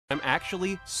I'm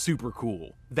actually super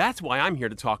cool. That's why I'm here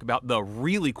to talk about the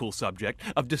really cool subject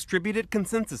of distributed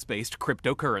consensus-based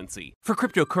cryptocurrency. For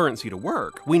cryptocurrency to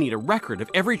work, we need a record of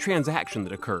every transaction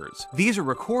that occurs. These are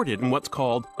recorded in what's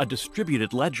called a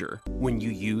distributed ledger. When you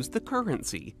use the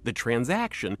currency, the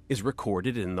transaction is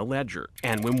recorded in the ledger.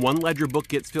 And when one ledger book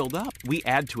gets filled up, we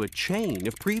add to a chain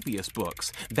of previous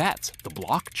books. That's the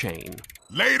blockchain.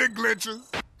 Later, glitches.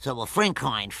 So will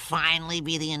Frinkcoin finally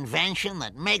be the invention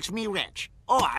that makes me rich? Or